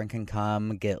 Everyone can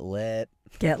come, get lit.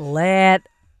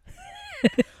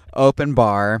 Open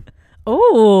bar.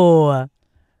 Ooh.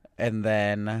 And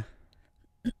then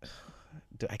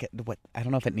I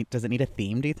don't know if does it need a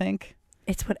theme, do you think?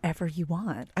 It's whatever you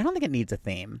want. I don't think it needs a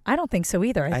theme. I don't think so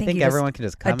either. I think everyone can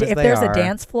just come as they are. If there's a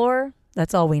dance floor,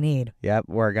 that's all we need. Yep.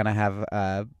 We're going to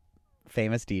have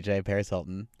famous DJ Paris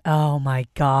Hilton. Oh, my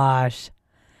gosh.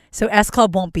 So S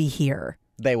Club won't be here.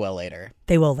 They will later.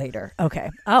 Okay.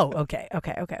 Oh, okay.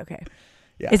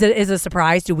 Yeah. Is it a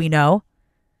surprise? Do we know?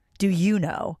 Do you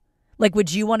know? Like,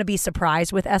 would you want to be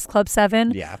surprised with S Club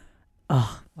 7? Yeah.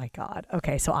 Oh, my God.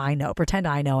 Okay, so I know. Pretend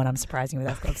I know and I'm surprising you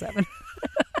with S Club 7.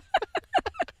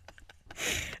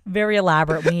 Very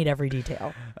elaborate. We need every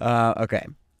detail. Okay.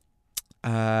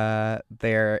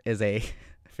 There is I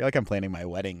feel like I'm planning my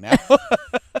wedding now.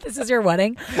 This is your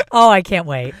wedding? Oh, I can't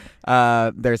wait.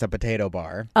 There's a potato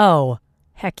bar. Oh,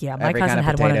 heck yeah. My Every cousin kind of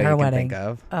had one at her wedding. Think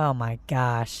of. Oh, my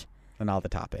gosh. And all the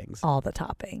toppings.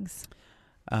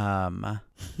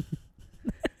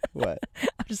 What?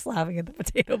 I'm just laughing at the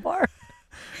potato bar.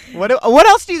 What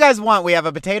else do you guys want? We have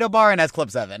a potato bar and S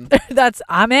Club 7.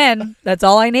 I'm in. That's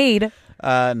all I need.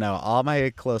 No, all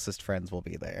my closest friends will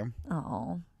be there.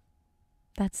 Oh,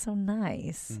 that's so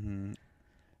nice. Mm-hmm.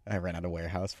 I rent out a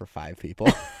warehouse for 5 people.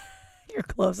 Your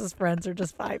closest friends are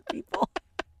just 5 people.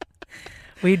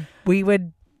 We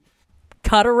would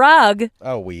cut a rug.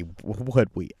 Oh, would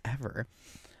we ever?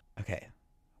 Okay,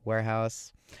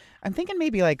 warehouse. I'm thinking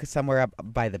maybe like somewhere up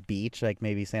by the beach, like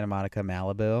maybe Santa Monica,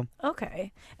 Malibu.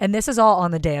 Okay. And this is all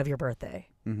on the day of your birthday.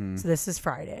 Mm-hmm. So this is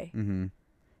Friday. Mm-hmm.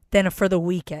 Then for the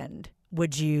weekend,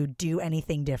 would you do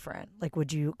anything different? Like,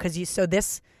 would you, so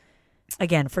this,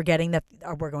 again, forgetting that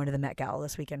we're going to the Met Gala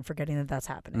this weekend, forgetting that that's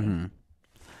happening. Mm-hmm.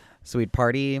 So we'd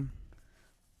party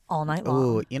all night long.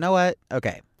 Ooh, you know what?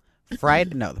 Okay.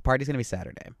 Friday, no, the party's going to be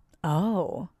Saturday.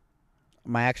 Oh.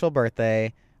 My actual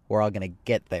birthday, we're all going to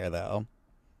get there though.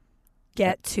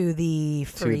 Get to the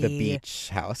free... To the beach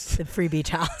house. The free beach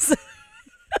house.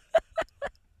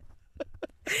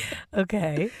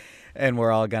 Okay. And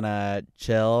we're all going to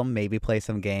chill, maybe play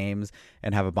some games,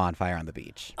 and have a bonfire on the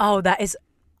beach. Oh, that is...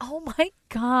 Oh, my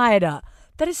God.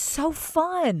 That is so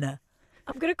fun.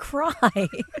 I'm going to cry.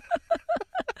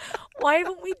 Why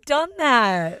haven't we done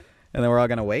that? And then we're all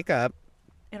going to wake up.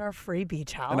 In our free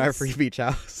beach house. In our free beach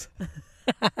house.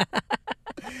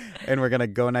 And we're going to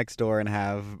go next door and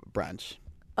have brunch.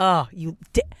 Oh, you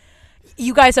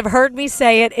guys have heard me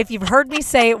say it. If you've heard me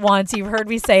say it once, you've heard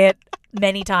me say it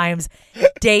many times.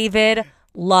 David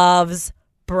loves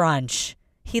brunch.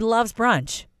 He loves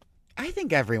brunch. I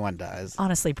think everyone does.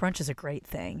 Honestly, brunch is a great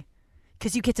thing.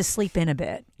 Because you get to sleep in a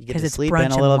bit. You get to sleep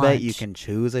in a little bit. You can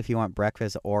choose if you want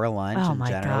breakfast or lunch. Oh, my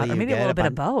God. Or maybe a little bit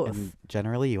of both. And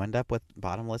generally, you end up with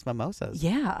bottomless mimosas.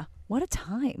 Yeah. What a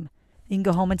time. You can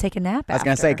go home and take a nap after. I was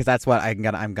going to say, because that's what I'm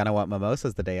gonna want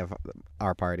mimosas the day of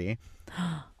our party.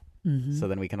 Mm-hmm. So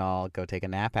then we can all go take a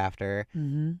nap after,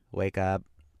 wake up.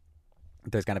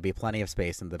 There's going to be plenty of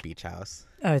space in the beach house.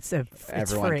 Oh, it's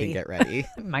Everyone free. Can get ready.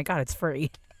 My God, it's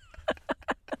free.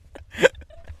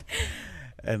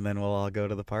 And then we'll all go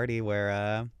to the party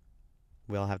where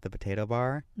we'll have the potato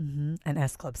bar. Mm-hmm. And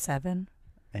S Club 7.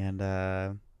 And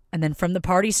then from the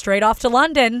party straight off to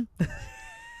London.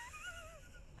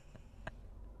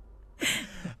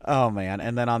 Oh, man.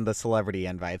 And then on the celebrity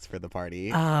invites for the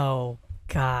party. Oh,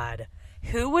 God.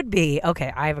 Who would be...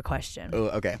 Okay, I have a question. Oh,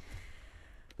 okay.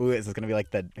 Ooh, is this going to be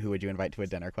like the who would you invite to a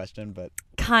dinner question? But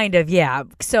kind of, yeah.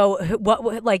 So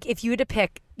what like if you had to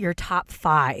pick your top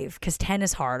 5, because 10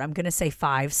 is hard, I'm going to say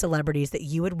 5 celebrities that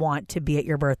you would want to be at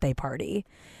your birthday party.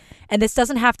 And this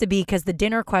doesn't have to be, because the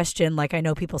dinner question, like I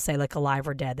know people say like alive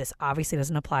or dead. This obviously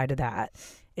doesn't apply to that.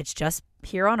 It's just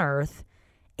here on Earth.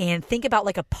 And think about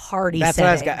like a party That's setting. What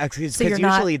I was got. Because so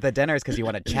usually the dinner is because you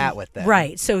want to chat with them.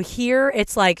 Right. So here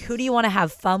it's like, who do you want to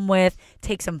have fun with,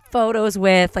 take some photos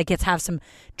with, like let's have some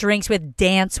drinks with,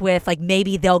 dance with, like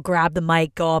maybe they'll grab the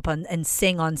mic, go up and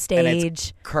sing on stage. And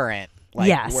it's current. Like,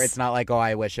 yes. Where it's not like, oh,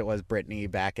 I wish it was Britney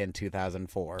back in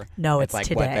 2004. No, it's like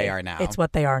today. what they are now. It's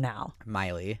what they are now.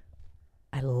 Miley.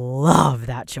 I love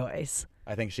that choice.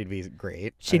 I think she'd be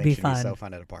great. She'd be fun. Be so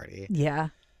fun at a party. Yeah.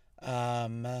 Ooh,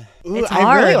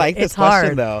 I really like this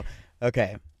question though.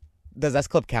 Okay. Does S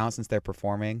Club count since they're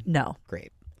performing? No.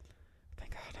 Great.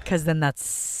 Thank God. Because then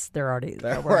we're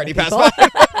already past by.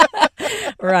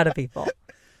 We're out of people.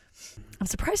 I'm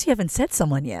surprised you haven't said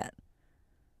someone yet.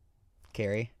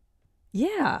 Carrie?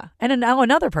 Yeah. And now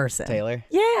another person. Taylor?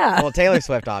 Yeah. Well, Taylor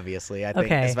Swift, obviously. I think,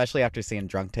 okay. Especially after seeing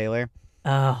Drunk Taylor.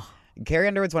 Oh. Carrie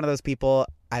Underwood's one of those people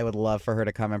I would love for her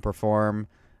to come and perform.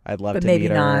 I'd love to maybe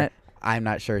meet her. Not. I'm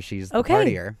not sure she's the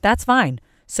partier. That's fine.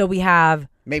 So we have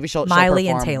maybe she'll Miley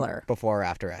perform and Taylor before or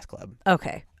after S Club.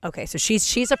 Okay. So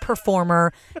she's a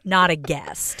performer, not a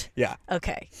guest. Yeah.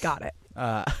 Okay, got it.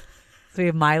 So we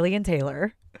have Miley and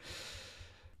Taylor.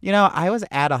 You know, I was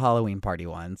at a Halloween party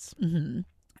once,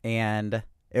 and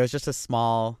it was just a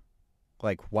small,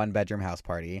 like 1-bedroom house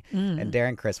party, and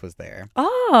Darren Criss was there.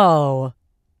 Oh.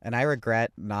 And I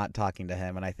regret not talking to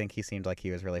him, and I think he seemed like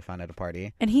he was really fun at a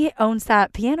party. And he owns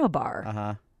that piano bar.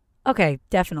 Uh-huh. Okay,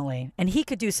 definitely. And he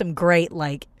could do some great,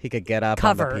 like... He could get up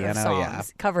cover on the piano, songs, yeah.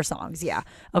 Cover songs, yeah.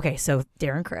 Okay, so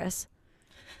Darren Criss.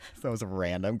 That was a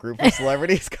random group of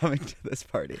celebrities coming to this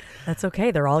party. That's okay.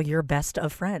 They're all your best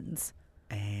of friends.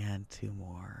 And 2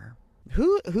 more.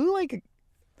 Who like...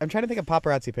 I'm trying to think of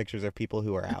paparazzi pictures of people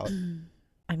who are out.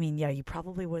 I mean, yeah, you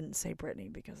probably wouldn't say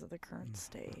Britney because of the current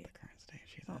state. Not the current state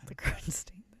she's Not the current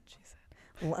state that she's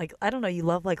in. Like, I don't know, you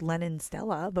love like Lennon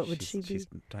Stella, but would she be? She's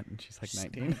like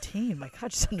 19. 19. My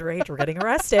God, she's underage. We're getting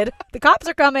arrested. The cops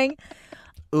are coming.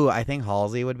 Ooh, I think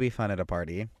Halsey would be fun at a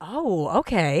party. Oh,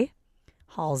 okay.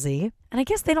 Halsey. And I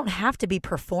guess they don't have to be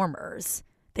performers.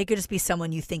 They could just be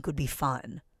someone you think would be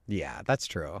fun. Yeah, that's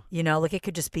true. You know, like it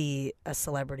could just be a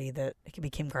celebrity it could be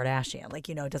Kim Kardashian. Like,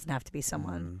 you know, it doesn't have to be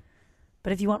someone.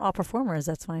 But if you want all performers,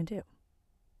 that's fine too.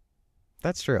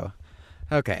 That's true.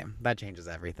 Okay, that changes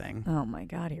everything. Oh my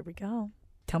God, here we go.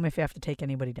 Tell me if you have to take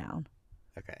anybody down.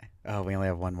 Okay. Oh, we only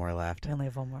have one more left. We only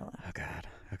have one more left. Oh God.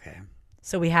 Okay.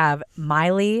 So we have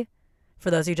Miley,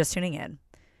 for those of you just tuning in.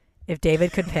 If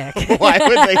David could pick. Why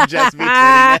would they just be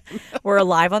tuning in? We're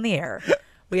live on the air.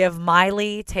 We have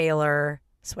Miley, Taylor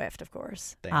Swift, of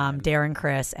course. Darren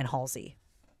Criss, and Halsey.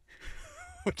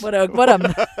 What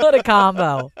a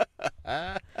combo.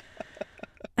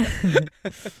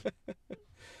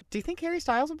 Do you think Harry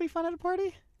Styles would be fun at a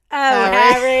party? Oh,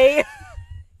 Harry.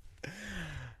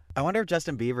 I wonder if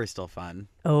Justin Bieber's still fun.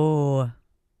 Oh,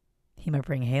 he might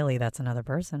bring Haley. That's another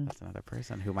person. That's another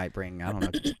person who might bring, I don't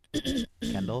know,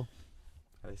 Kendall.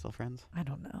 Are they still friends? I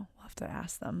don't know. We'll have to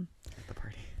ask them.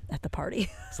 At the party.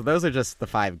 So those are just the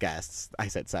 5 guests. I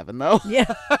said 7, though.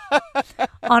 Yeah.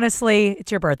 Honestly,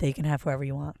 it's your birthday. You can have whoever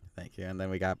you want. Thank you. And then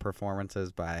we got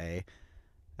performances by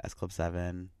S Club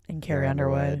 7. And Carrie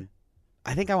Underwood.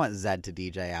 I think I want Zed to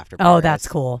DJ after Paris. Oh, that's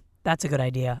cool. That's a good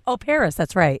idea. Oh, Paris.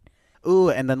 That's right. Ooh,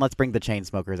 and then let's bring the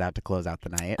Chainsmokers out to close out the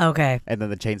night. Okay. And then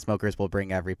the Chainsmokers will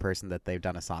bring every person that they've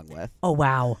done a song with. Oh,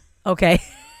 wow. Okay.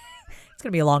 It's going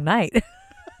to be a long night.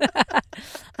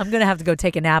 I'm going to have to go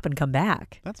take a nap and come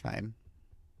back. That's fine.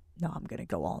 No, I'm going to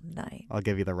go all night. I'll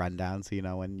give you the rundown so you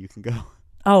know when you can go.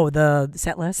 Oh, the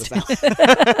set list?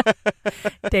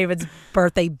 David's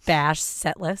birthday bash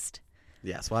set list.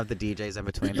 Yes, we'll have the DJs in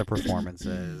between the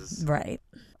performances. Right.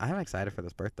 I'm excited for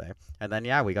this birthday. And then,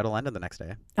 yeah, we go to London the next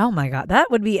day. Oh, my God.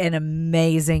 That would be an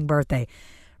amazing birthday.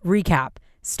 Recap.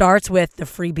 Starts with the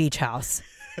free beach house.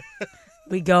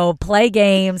 We go play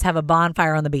games, have a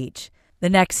bonfire on the beach. The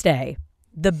next day,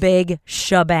 the big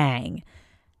shebang.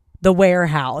 The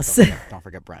warehouse. Don't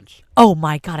forget brunch. Oh,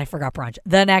 my God. I forgot brunch.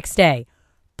 The next day,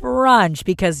 brunch.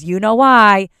 Because you know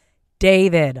why?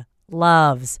 David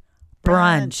loves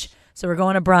brunch. So we're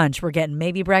going to brunch. We're getting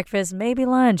maybe breakfast, maybe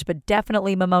lunch, but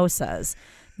definitely mimosas.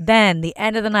 Then the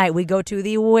end of the night, we go to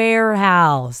the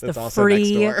warehouse,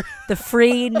 the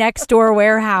free next door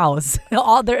warehouse.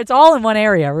 It's all in one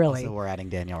area, really. So we're adding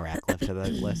Danielle Radcliffe to the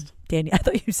list. I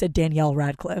thought you said Danielle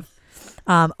Radcliffe.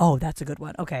 Oh, that's a good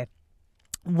one. Okay,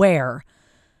 where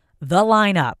the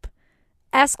lineup: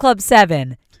 S Club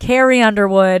 7, Carrie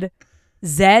Underwood,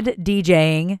 Zed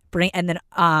DJing, and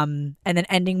then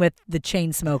ending with the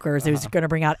Chainsmokers, who's going to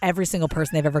bring out every single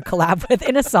person they've ever collabed with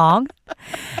in a song.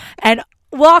 And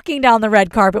walking down the red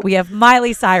carpet, we have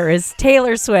Miley Cyrus,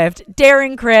 Taylor Swift,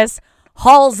 Darren Criss,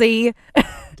 Halsey,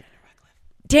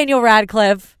 Daniel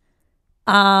Radcliffe,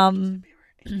 Justin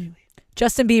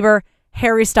Bieber,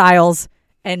 Harry Styles,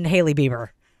 and Hailey Bieber.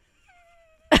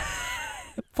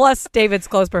 Plus David's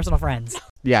close personal friends.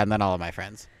 Yeah, and then all of my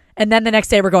friends. And then the next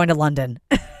day we're going to London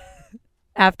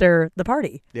after the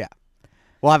party. Yeah.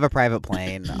 We'll have a private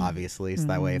plane, obviously, so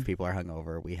that way if people are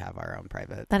hungover, we have our own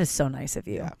private. That is so nice of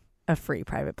you. Yeah. A free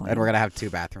private plane. And we're going to have 2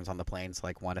 bathrooms on the plane, so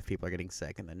like one if people are getting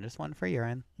sick and then just one for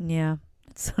urine. Yeah.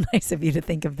 It's so nice of you to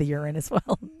think of the urine as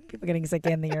well. People getting sick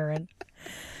and the urine.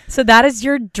 So that is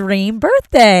your dream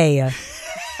birthday.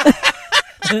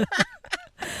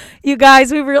 You guys,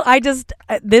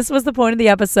 this was the point of the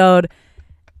episode.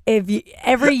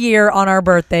 Every year on our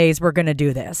birthdays, we're going to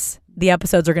do this. The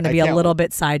episodes are going to be a little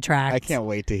bit sidetracked. I can't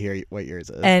wait to hear what yours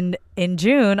is. And in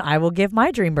June, I will give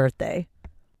my dream birthday.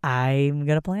 I'm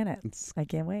going to plan it. I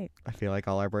can't wait. I feel like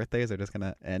all our birthdays are just going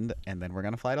to end, and then we're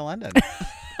going to fly to London.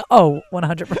 Oh,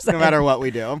 100%. No matter what we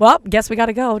do. Well, guess we got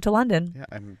to go to London. Yeah,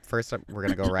 and first we're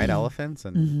going to go ride elephants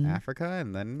in Africa,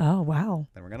 and then... Oh, wow.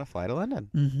 Then we're going to fly to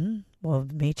London. Mm-hmm. We'll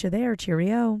meet you there.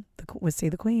 Cheerio. We'll see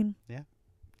the Queen. Yeah.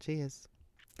 Cheers.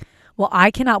 Well,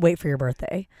 I cannot wait for your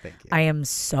birthday. Thank you. I am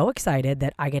so excited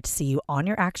that I get to see you on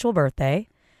your actual birthday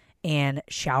and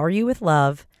shower you with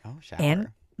love. Oh, shower. And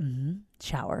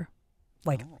shower.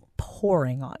 Like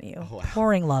pouring on you. Oh, wow.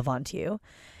 Pouring love onto you.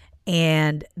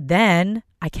 And then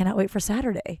I cannot wait for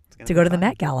Saturday to go to the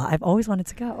Met Gala. I've always wanted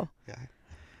to go. Yeah.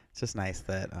 It's just nice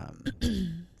that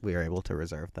we were able to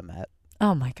reserve the Met.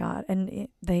 Oh my God. And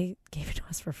they gave it to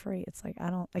us for free. It's like,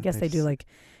 I guess they do like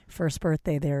first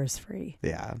birthday there is free.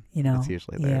 Yeah. You know? It's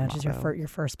usually their just motto. your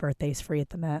first birthday is free at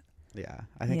the Met. Yeah.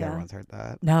 I think everyone's heard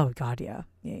that. No, God, yeah.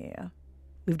 Yeah.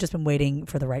 We've just been waiting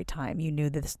for the right time. You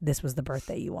knew this was the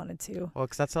birthday you wanted to. Well,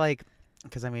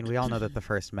 because I mean, we all know that the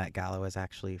first Met Gala was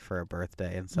actually for a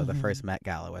birthday. And so the first Met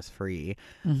Gala was free.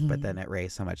 Mm-hmm. But then it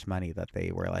raised so much money that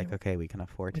they were like, okay, we can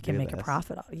afford to do this. We can make a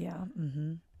profit. Yeah.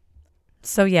 Mm-hmm.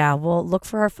 So, yeah, we'll look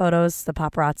for our photos, the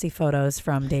paparazzi photos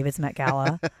from David's Met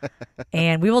Gala.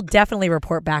 And we will definitely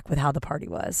report back with how the party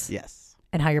was. Yes.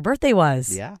 And how your birthday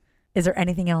was. Yeah. Is there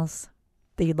anything else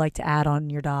that you'd like to add on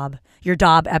your Dob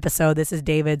episode? This is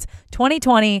David's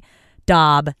 2020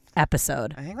 Dobb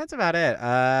episode. I think that's about it.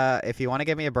 If you want to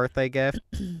give me a birthday gift,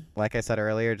 like I said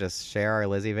earlier, just share our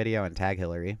Lizzie video and tag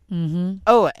Hillary. Mm-hmm.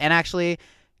 Oh, and actually,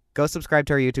 go subscribe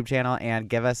to our YouTube channel and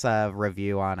give us a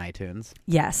review on iTunes.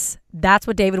 Yes, that's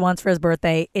what David wants for his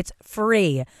birthday. It's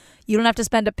free. You don't have to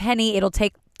spend a penny. It'll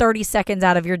take 30 seconds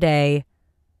out of your day,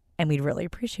 and we'd really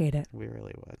appreciate it. We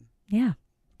really would. Yeah.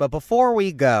 But before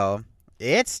we go,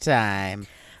 it's time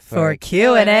for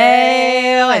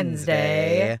Q&A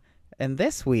Wednesday. And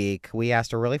this week, we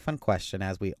asked a really fun question,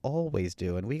 as we always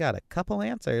do, and we got a couple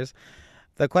answers.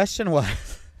 The question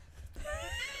was...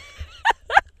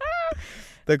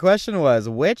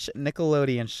 which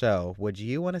Nickelodeon show would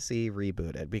you want to see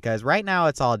rebooted? Because right now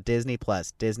it's all Disney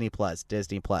Plus, Disney Plus,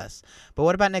 Disney Plus. But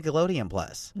what about Nickelodeon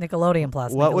Plus? Nickelodeon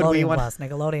Plus. What Nickelodeon would we Plus,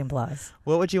 Nickelodeon Plus.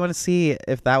 What would you want to see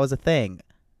if that was a thing?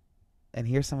 And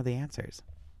here's some of the answers.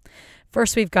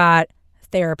 First, we've got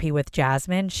Therapy with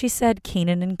Jasmine. She said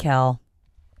Kenan and Kel.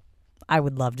 I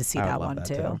would love to see that one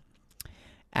too.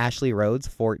 Ashley Rhodes,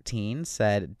 14,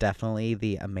 said definitely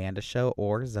the Amanda Show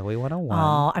or Zoe 101.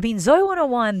 Oh, I mean, Zoe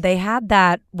 101, they had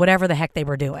that whatever the heck they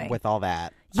were doing. With all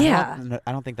that. Yeah.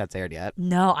 I don't think that's aired yet.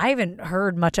 No, I haven't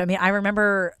heard much. I mean, I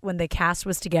remember when the cast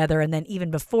was together, and then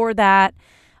even before that,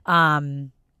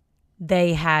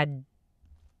 they had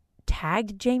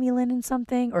tagged Jamie Lynn in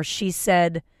something, or she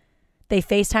said they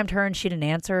FaceTimed her and she didn't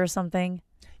answer or something.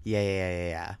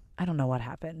 Yeah. I don't know what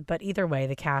happened, but either way,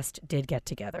 the cast did get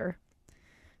together.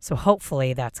 So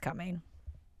hopefully that's coming.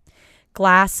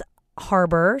 Glass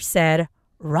Harbor said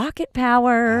Rocket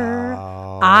Power.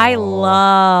 Oh. I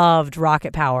loved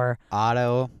Rocket Power.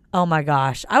 Otto. Oh my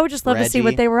gosh. I would just love to see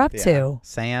what they were up to.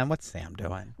 Sam. What's Sam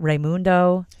doing?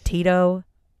 Raymundo. Tito.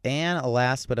 And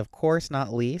last but of course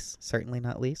not least, certainly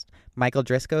not least, Michael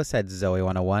Driscoll said Zoe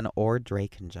 101 or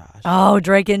Drake and Josh. Oh,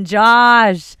 Drake and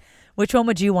Josh. Which one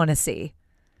would you want to see?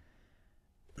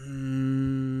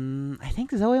 I think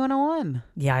Zoe 101.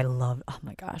 Yeah, I love. Oh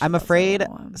my gosh. I'm afraid.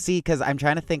 See, because I'm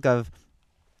trying to think of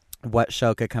what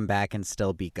show could come back and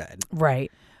still be good.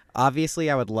 Right.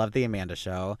 Obviously, I would love the Amanda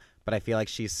Show, but I feel like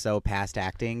she's so past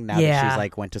acting now that she's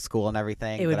like went to school and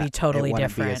everything. It would be totally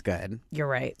different. Be as good. You're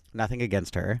right. Nothing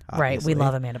against her. Obviously. Right. We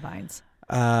love Amanda Bynes.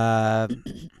 I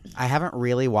haven't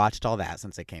really watched all that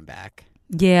since it came back.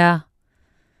 Yeah,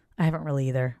 I haven't really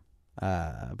either.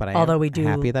 But Although we do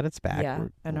happy that it's back. Yeah,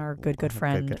 and our good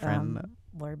friend,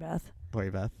 Lori Beth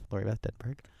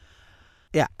Denberg.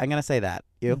 Yeah, I'm gonna say that.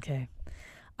 You? Okay.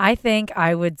 I think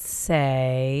I would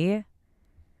say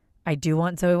I do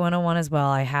want Zoe 101 as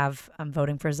well. I'm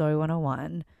voting for Zoe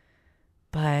 101,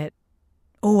 but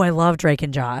I love Drake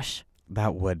and Josh.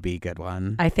 That would be a good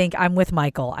one. I think I'm with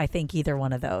Michael. I think either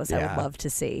one of those I would love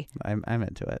to see. I'm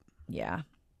into it. Yeah.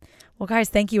 Well, guys,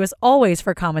 thank you as always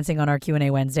for commenting on our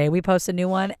Q&A Wednesday. We post a new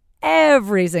one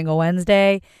every single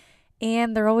Wednesday,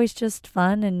 and they're always just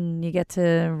fun, and you get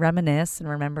to reminisce and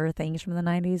remember things from the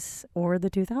 90s or the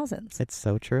 2000s. It's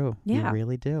so true. Yeah. You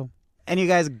really do. And you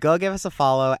guys, go give us a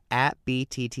follow at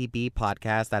BTTB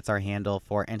Podcast. That's our handle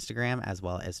for Instagram as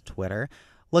well as Twitter.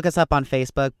 Look us up on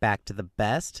Facebook, Back to the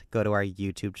Best. Go to our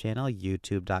YouTube channel,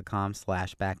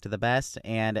 youtube.com/backtothebest.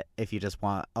 And if you just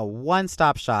want a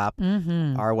one-stop shop,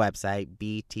 our website,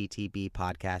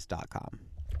 bttbpodcast.com.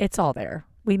 It's all there.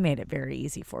 We made it very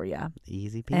easy for you.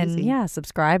 Easy peasy. And yeah,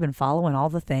 subscribe and follow and all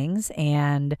the things.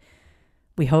 And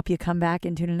we hope you come back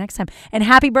and tune in next time. And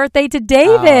happy birthday to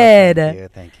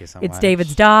David. Thank you so much. It's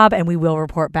David's Dobb, and we will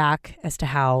report back as to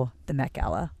how the Met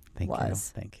Gala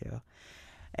was. Thank you.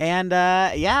 And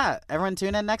everyone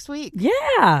tune in next week.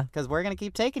 Yeah. Because we're going to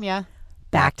keep taking you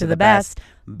back to the best.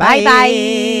 Bye.